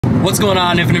What's going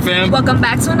on, Infinite Fam? Welcome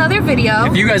back to another video.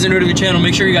 If you guys are new to the channel,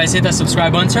 make sure you guys hit that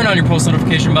subscribe button, turn on your post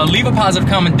notification bell, leave a positive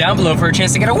comment down below for a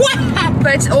chance to get a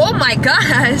But oh my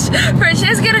gosh, for a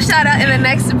chance to get a shout out in the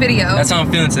next video. That's how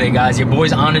I'm feeling today, guys. Your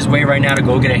boy's on his way right now to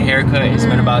go get a haircut. It's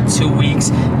been about 2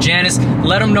 weeks. Janice,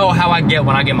 let him know how I get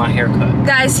when I get my haircut.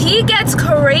 Guys, he gets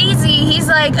crazy. He's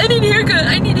like, I need a haircut,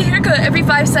 I need a haircut every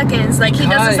 5 seconds. Like, he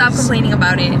doesn't stop complaining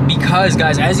about it. Because,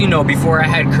 guys, as you know, before I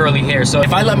had curly hair. So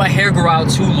if I let my hair grow out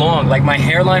too long, like my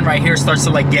hairline right here starts to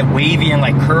like get wavy and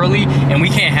like curly, and we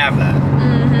can't have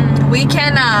that. We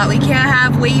cannot. We can't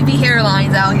have wavy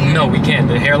hairlines out here. No, we can't.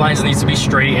 The hairlines needs to be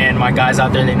straight, and my guys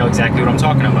out there, they know exactly what I'm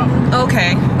talking about.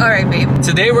 Okay. All right, babe.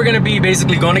 Today we're gonna be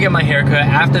basically going to get my haircut.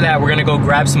 After that, we're gonna go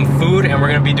grab some food, and we're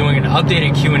gonna be doing an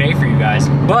updated Q&A for you guys.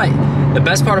 But the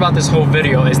best part about this whole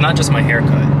video is not just my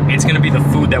haircut. It's gonna be the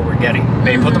food that we're getting.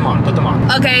 Babe, put them on. Put them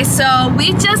on. Okay, so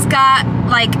we just got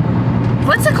like,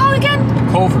 what's it called again?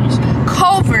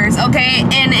 Culver's, okay,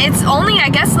 and it's only, I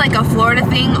guess, like a Florida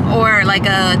thing or like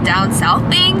a down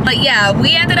south thing. But yeah,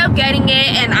 we ended up getting it,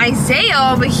 and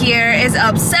Isaiah over here is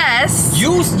obsessed.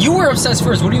 You were obsessed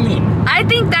first. What do you mean? I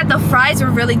think that the fries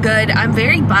were really good. I'm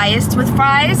very biased with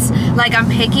fries. Like, I'm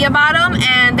picky about them,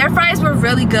 and their fries were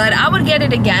really good. I would get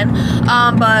it again.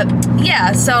 But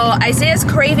yeah, so Isaiah's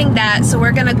craving that, so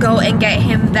we're gonna go and get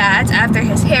him that after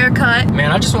his haircut.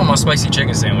 Man, I just want my spicy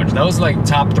chicken sandwich. That was like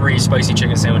top 3 spicy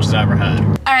chicken sandwiches I ever had.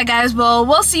 Alright guys, well,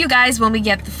 we'll see you guys when we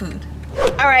get the food.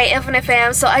 Alright, Infinite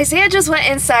Fam, so Isaiah just went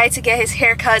inside to get his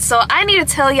haircut, so I need to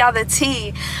tell y'all the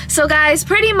tea. So guys,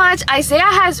 pretty much Isaiah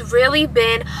has really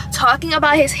been talking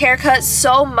about his haircut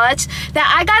so much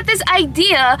that I got this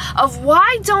idea of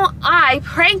why don't I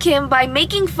prank him by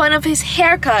making fun of his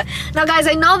haircut. Now guys,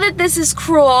 I know that this is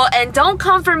cruel, and don't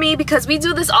come for me because we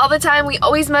do this all the time. We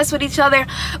always mess with each other,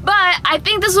 but I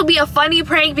think this will be a funny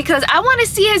prank because I want to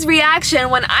see his reaction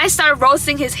when I start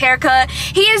roasting his haircut.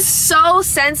 He is so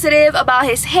sensitive about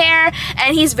his hair,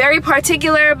 and he's very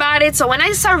particular about it, so when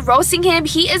I start roasting him,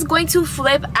 he is going to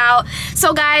flip out.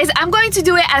 So guys, I'm going to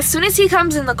do it as soon as he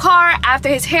comes in the car after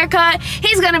his haircut.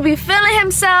 He's gonna be feeling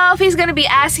himself, he's gonna be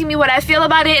asking me what I feel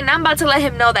about it, and I'm about to let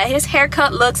him know that his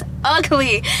haircut looks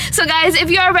ugly. So guys, if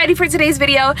you are ready for today's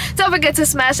video, don't forget to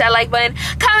smash that like button,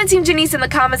 comment Team Janiece in the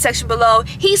comment section below.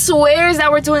 He swears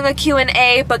that we're doing a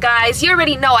Q&A, but guys, you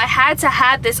already know I had to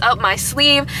have this up my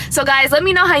sleeve. So guys, let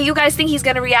me know how you guys think he's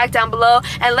gonna react down below,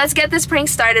 and let's get this prank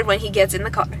started when he gets in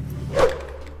the car.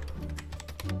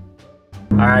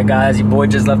 Alright guys, your boy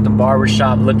just left the barber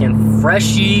shop looking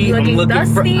freshy. Looking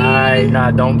dusty. Alright, nah,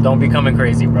 don't be coming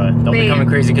crazy, bro. Don't be coming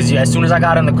crazy, because as soon as I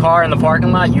got in the car in the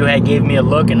parking lot, you had gave me a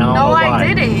look, and I don't know why. No,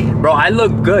 I didn't. Bro, I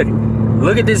look good.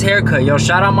 Look at this haircut. Yo,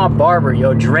 shout out my barber.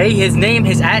 Yo, Dre, his at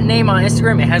name on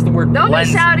Instagram, it has the word Don't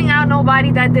blends. be shouting out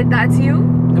nobody that did that to you.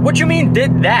 What you mean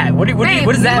did that? What does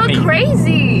that mean? You look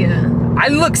crazy. I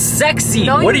look sexy.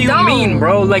 No, what do you don't. mean,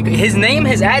 bro? Like, his at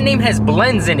name has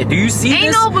blends in it. Do you see this?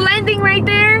 Ain't no blending right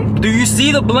there. Do you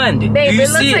see the blend? Babe, do you it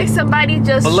looks like somebody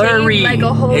just blurry. shaved like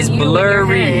a whole It's U blurry.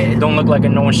 in your head. It don't look like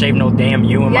no one shaved no damn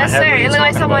U in my head. Yes, sir. It looked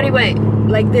like somebody went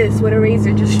like this with a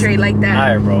razor, just straight like that.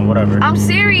 Alright, bro, whatever. I'm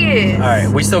serious. Alright,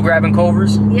 we still grabbing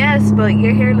Culver's? Yes, but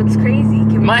your hair looks crazy.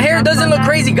 Can we my hair doesn't look that?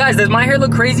 crazy, guys. Does my hair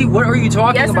look crazy? What are you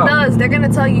talking about? Yes, it does. They're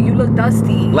gonna tell you look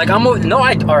dusty. Like,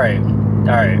 alright.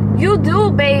 You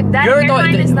do, babe. That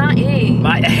hairline is not it.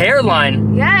 My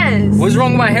hairline? Yes. What's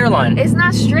wrong with my hairline? It's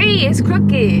not straight. It's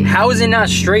crooked. How is it not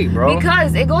straight, bro?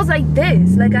 Because it goes like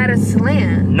this, like at a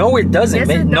slant. No, it doesn't. Yes,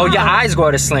 it No, does. your eyes go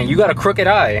at a slant. You got a crooked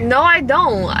eye. No, I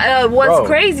don't. What's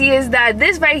crazy is that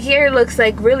this right here looks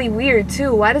like really weird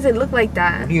too. Why does it look like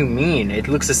that? What do you mean? It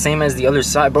looks the same as the other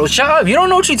side, bro. Shut up. You don't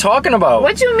know what you're talking about.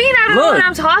 What you mean? I don't know what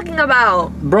I'm talking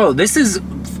about. Bro, this is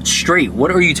straight.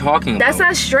 What are you talking about? That's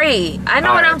not straight. I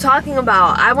know what I'm talking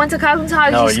about. I went to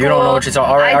cosmetology No, school. you don't know what you're talking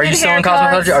about. Alright, are you still in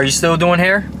cosmetology? Are you still doing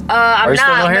hair? I'm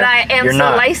not, but I am still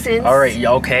licensed. Alright,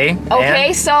 okay.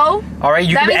 Okay, so? Alright,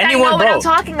 you could be anyone, bro. What I'm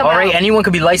talking about. Alright, anyone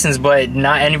could be licensed, but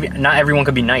not everyone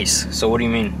could be nice. So what do you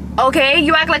mean? Okay,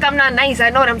 you act like I'm not nice. I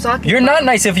know what I'm talking about. You're not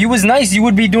nice. If you was nice, you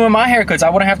would be doing my haircuts. I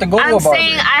wouldn't have to go to a barber. I'm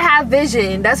saying I have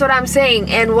vision. That's what I'm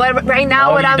saying. And right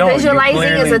now what I'm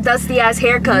visualizing is a dusty ass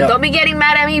haircut. Don't be getting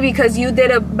mad at me because you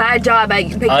did a bad job at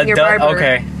picking your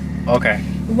barber. Okay.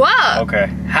 What? Okay.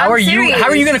 How are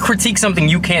you gonna critique something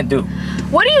you can't do?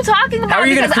 What are you talking about? How are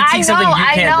you gonna critique something you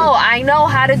can't do? I know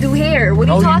how to do hair. What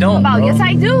are you talking about? Bro. Yes,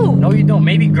 I do. No, you don't.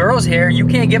 Maybe girls' hair, you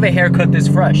can't give a haircut this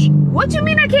fresh. What you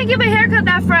mean I can't give a haircut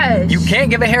that fresh? You can't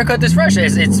give a haircut this fresh.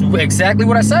 It's exactly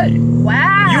what I said.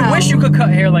 Wow. You wish you could cut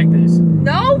hair like this.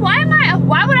 No, why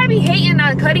would I be hating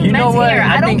on cutting men's hair?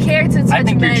 I don't care to touch I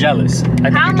think you're jealous.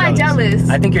 How am I jealous?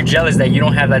 I think you're jealous that you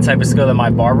don't have that type of skill that my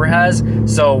barber has.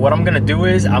 So what I'm gonna do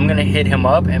is I'm gonna hit him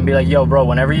up and be like, yo, bro,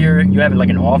 whenever you have like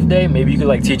an off day, maybe you could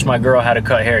like teach my girl how to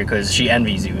cut hair because she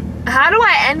envies you. How do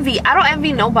I envy? I don't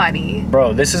envy nobody.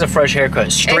 Bro, this is a fresh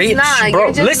haircut. Straight, it's not. bro.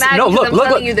 You're just Listen, mad no,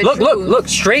 because look.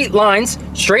 Straight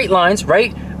lines,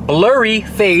 right? Blurry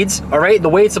fades, all right? The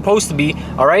way it's supposed to be,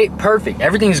 all right? Perfect.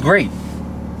 Everything's great.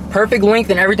 Perfect length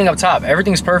and everything up top.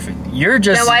 Everything's perfect. You're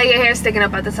just... Then why are your hair sticking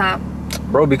up at the top?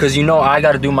 Bro, because you know I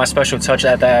got to do my special touch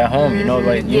at that at home. You know,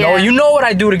 like you know what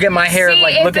I do to get my hair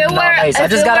like looking nice. I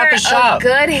just got out the shop. If it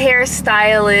were a good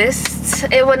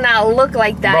hairstylist, it would not look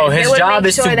like that. Bro, his job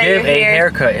is to give a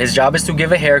haircut. His job is to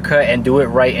give a haircut and do it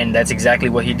right, and that's exactly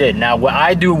what he did. Now, what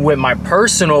I do with my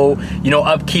personal,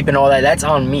 upkeep and all that, that's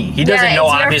on me. He doesn't know,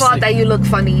 obviously. It's your fault that you look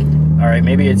funny. All right,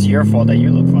 maybe it's your fault that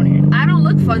you look funny. I don't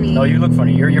look funny. No, you look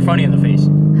funny. You're funny in the face.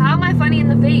 How am I funny in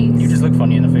the face? You just look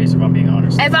funny in the face, if I'm being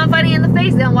honest. If I'm funny in the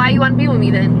face, then why you want to be with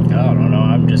me then? I don't know.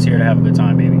 I'm just here to have a good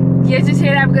time, baby. You're just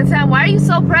here to have a good time? Why are you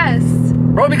so pressed?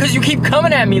 Bro, because you keep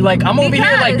coming at me like I'm over here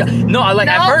like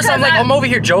at first I'm over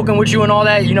here joking with you and all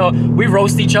that, we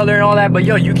roast each other and all that, but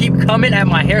yo, you keep coming at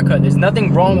my haircut. There's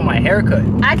nothing wrong with my haircut.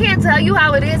 I can't tell you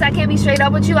how it is. I can't be straight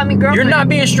up with you. I mean, girlfriend. You're not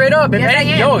being straight up. Yes, I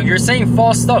am. Yo, you're saying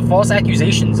false stuff, false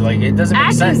accusations. Like it doesn't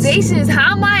make sense. Accusations?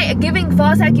 How am I giving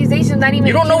false accusations? Not even.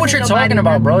 You don't know what you're talking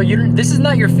about, bro. This is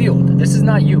not your field. This is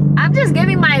not you. I'm just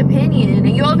giving my opinion,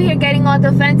 and you over here getting all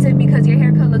defensive because your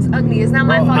haircut looks ugly. It's not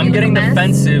my fault. I'm getting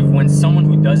defensive when someone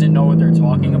who doesn't know what they're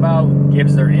talking about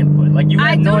gives their input. Like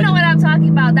I do know what I'm talking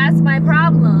about. That's my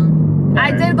problem.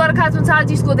 Right. I did go to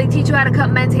cosmetology school. They teach you how to cut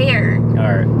men's hair. All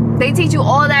right. They teach you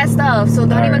all that stuff. So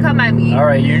don't even come at me. All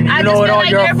right. You know it all.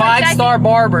 You're a 5-star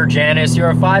barber, Janice.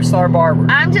 You're a 5-star barber.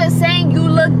 I'm just saying you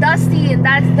look dusty, and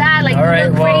that's that. Like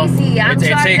you look crazy. I'm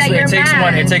sorry that you're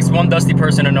mad. It takes one dusty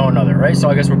person to know another, right? So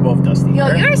I guess we're both dusty. Yo,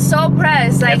 right? You're so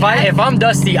pressed. Like if I'm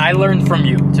dusty, I learned from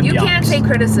you. You can't take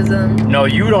criticism. No,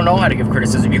 you don't know how to give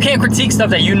criticism. You can't critique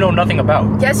stuff that you know nothing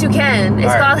about. Yes, you can.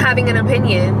 It's called having an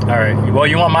opinion. All right. Well,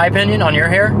 you want my opinion on your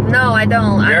hair? No, I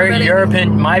don't.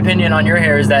 My opinion on your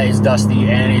hair is that it's dusty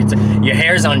and your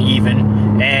hair's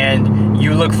uneven and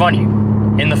you look funny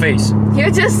in the face.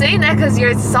 You're just saying that because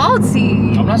you're salty.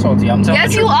 I'm not salty. I'm telling you.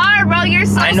 Yes, you are, bro. You're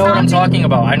so salty. I know what I'm talking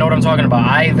about.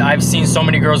 I've seen so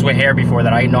many girls with hair before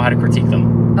that I know how to critique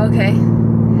them. Okay.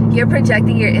 You're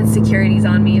projecting your insecurities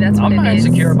on me. That's what it is. I'm not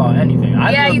insecure about anything.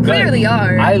 You clearly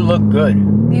are. I look good.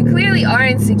 You clearly are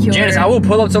insecure. Janice, I will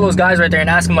pull up to those guys right there and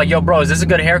ask them like, yo, bro, is this a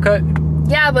good haircut?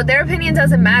 Yeah, but their opinion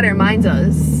doesn't matter. Mine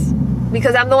does.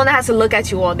 Because I'm the one that has to look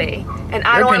at you all day. And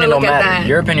I don't want to look at that.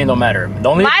 Your opinion don't matter.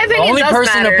 My opinion does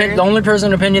matter. The only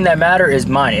person opinion that matter is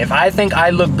mine. If I think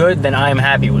I look good, then I am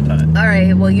happy with that. All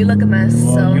right, well, you look a mess.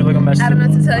 Well, you look a mess too. I don't know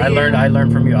what to tell you. I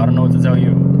learned from you. I don't know what to tell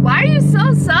you. Why are you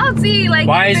so salty? Like,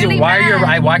 why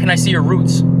can I see your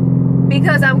roots?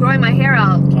 Because I'm growing my hair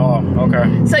out. Oh,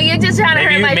 okay. So you're just trying to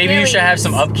hurt my feelings. Maybe you should have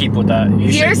some upkeep with that.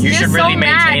 You should really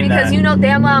maintain that. Because you know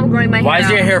damn well I'm growing my hair out. Why is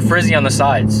your hair frizzy on the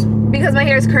sides? Because my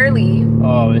hair is curly.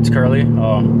 Oh, it's curly?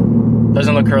 Oh.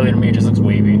 Doesn't look curly to me, it just looks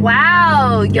wavy.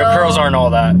 Wow, Your curls aren't all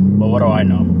that, but what do I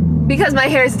know? Because my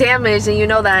hair is damaged, and you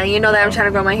know that. And you know that I'm trying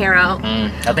to grow my hair out.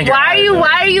 I think why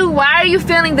are you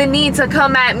feeling the need to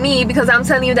come at me because I'm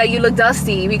telling you that you look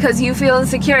dusty? Because you feel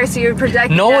insecure, so you're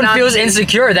projecting. No one feels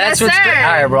insecure. That's what's good. All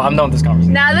right, bro. I'm done with this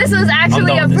conversation. Now this was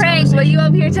actually a prank, but you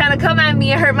up here trying to come at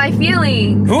me and hurt my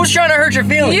feelings. Who's trying to hurt your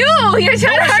feelings? You're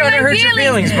trying to hurt your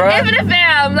feelings, bro. Even if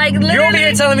I'm like literally. You're over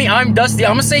here telling me I'm dusty.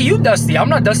 I'm gonna say you dusty. I'm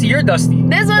not dusty. You're dusty.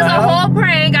 This was a whole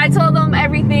prank. I told them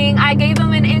everything. I gave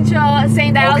them an intro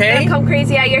saying that I was gonna come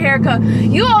crazy at your haircut.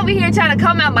 You over here trying to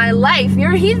come at my life.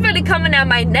 He's really coming at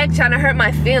my neck trying to hurt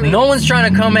my feelings. No one's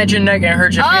trying to come at your neck and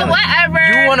hurt your feelings. Oh,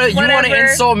 whatever. You wanna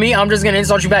insult me? I'm just gonna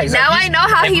insult you back. So now I know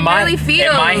how he really feels.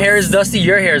 If my hair is dusty,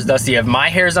 your hair is dusty. If my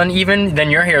hair is uneven,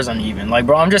 then your hair is uneven. Like,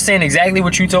 bro, I'm just saying exactly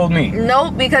what you told me.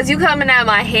 Nope, because you coming at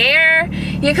my hair.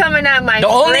 You're coming at my the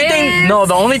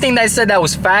only thing that I said that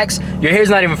was facts. Your hair's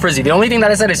not even frizzy. The only thing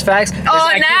that I said is facts.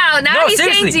 Oh, now he's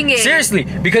changing it. Seriously,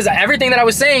 because everything that I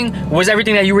was saying was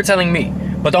everything that you were telling me.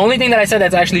 But the only thing that I said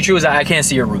that's actually true is that I can't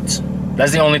see your roots.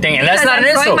 That's the only thing, and that's not an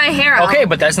insult. My hair out. Okay,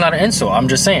 but that's not an insult. I'm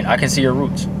just saying I can see your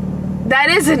roots. That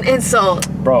is an insult.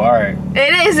 Bro, all right.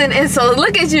 It is an insult.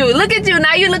 Look at you. Look at you.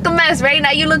 Now you look a mess, right?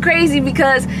 Now you look crazy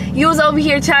because you was over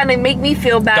here trying to make me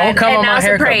feel bad. Don't come on my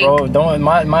haircut, bro.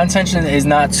 My intention is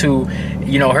not to,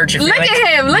 hurt your feelings. Look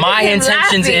at him. My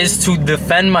intention is to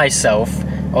defend myself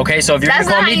Okay, so if you're That's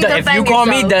gonna call not me, how you if you defend call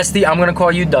me yourself. Dusty, I'm gonna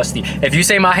call you Dusty. If you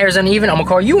say my hair's uneven, I'm gonna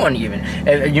call you uneven.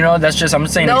 You know, that's just I'm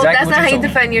saying No, exactly that's what not how you you told me.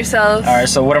 defend yourself. All right,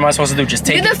 so what am I supposed to do? Just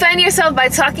take You it? defend yourself by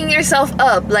talking yourself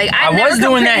up. Like I was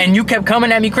doing that, and you kept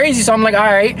coming at me crazy. So I'm like, all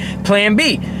right, Plan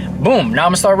B. Boom. Now I'm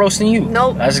gonna start roasting you.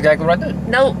 Nope. That's exactly what I did.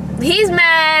 Nope. He's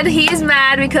mad. He's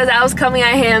mad because I was coming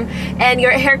at him, and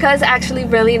your haircut's actually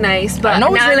really nice. But I know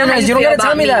it's now really how nice. You don't feel gotta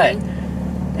tell about me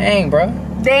that. Dang, bro.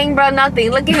 Dang, bro, nothing.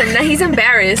 Look at him. Now he's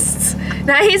embarrassed.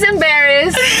 Now he's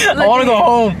embarrassed. I wanna go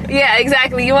home. Yeah,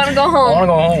 exactly. You wanna go I home. wanna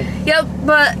go home. Yep,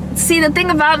 but see, the thing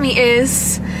about me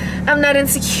is I'm not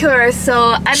insecure,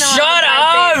 so I know Shut I'm a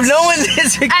bad up! bitch. No one's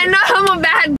insecure. I know I'm a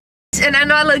bad bitch, and I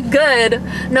know I look good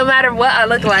no matter what I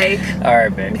look like. All right,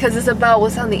 babe. Because it's about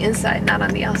what's on the inside, not on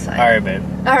the outside. All right, babe.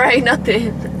 Alright, nothing.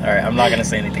 All right, I'm not gonna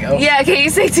say anything else. Yeah, can you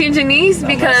say Team Janiece? I'm not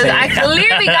Because saying I that.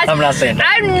 clearly got I'm not saying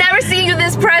that. I've never seen you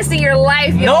this pressed in your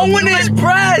life. No one is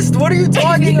pressed. What are you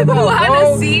talking about,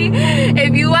 bro?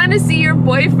 If you want to see your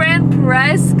boyfriend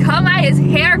pressed, come at his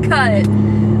haircut.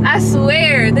 I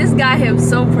swear, this got him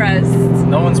so pressed.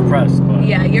 No one's pressed. But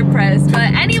Yeah, you're pressed.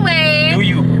 But anyway, do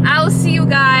you? I'll see you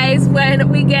guys when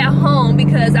we get home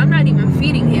because I'm not even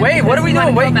feeding him. Wait, what are we because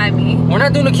he doing? wanna Wait, come at me. we're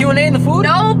not doing the Q&A in the food?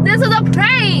 No, this is a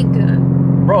prank.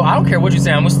 Bro, I don't care what you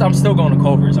say. I'm still going to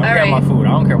Culver's. I'm getting my Alright. food. I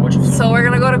don't care what you say. So we're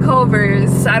gonna go to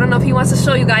Culver's. I don't know if he wants to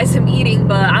show you guys him eating,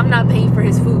 but I'm not paying for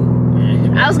his food.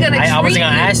 I was gonna I wasn't treat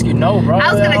gonna you. ask you. No, bro.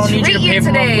 I was gonna don't need treat to you pay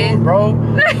for my today. food,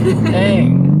 bro.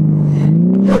 Dang.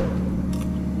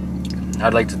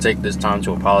 I'd like to take this time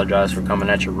to apologize for coming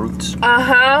at your roots.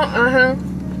 I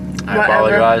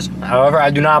apologize. However, I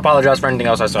do not apologize for anything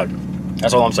else I said.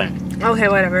 That's all I'm saying. Okay,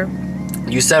 whatever.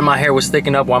 You said my hair was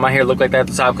sticking up. Why my hair looked like that at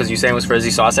the top? Because you saying it was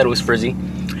frizzy, so I said it was frizzy.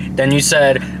 Then you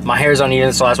said my hair's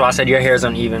uneven, so that's why I said your hair's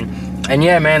uneven. And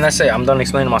yeah, man, that's it. I'm done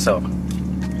explaining myself.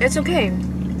 It's okay. I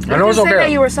know You it's just said okay.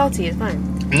 that you were salty. It's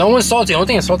fine. No one's salty. The only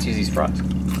thing that's salty is these fries.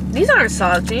 These aren't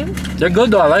salty. They're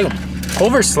good though. I like them.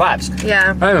 Culver's slaps.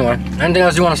 Yeah. Anyway, anything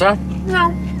else you want to say?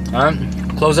 No.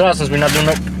 Alright, close it out since we're not doing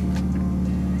it.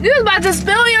 You was about to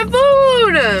spill your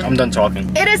food. I'm done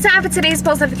talking. It is time for today's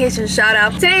post notification shout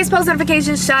out. Today's post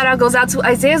notification shout out goes out to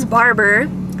Isaiah's barber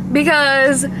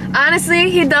because honestly,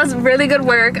 he does really good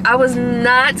work. I was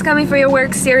not coming for your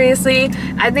work seriously.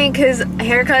 I think his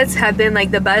haircuts have been like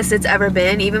the best it's ever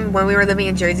been. Even when we were living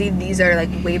in Jersey, these are like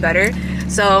way better.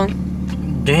 So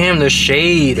Damn, the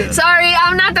shade. sorry,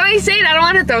 I'm not throwing shade. I don't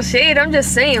want to throw shade. I'm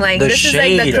just saying like The this is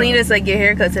like the shade. cleanest like your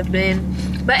haircuts have been.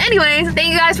 But anyways,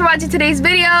 thank you guys for watching today's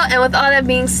video. And with all that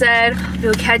being said,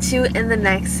 we'll catch you in the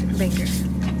next banger.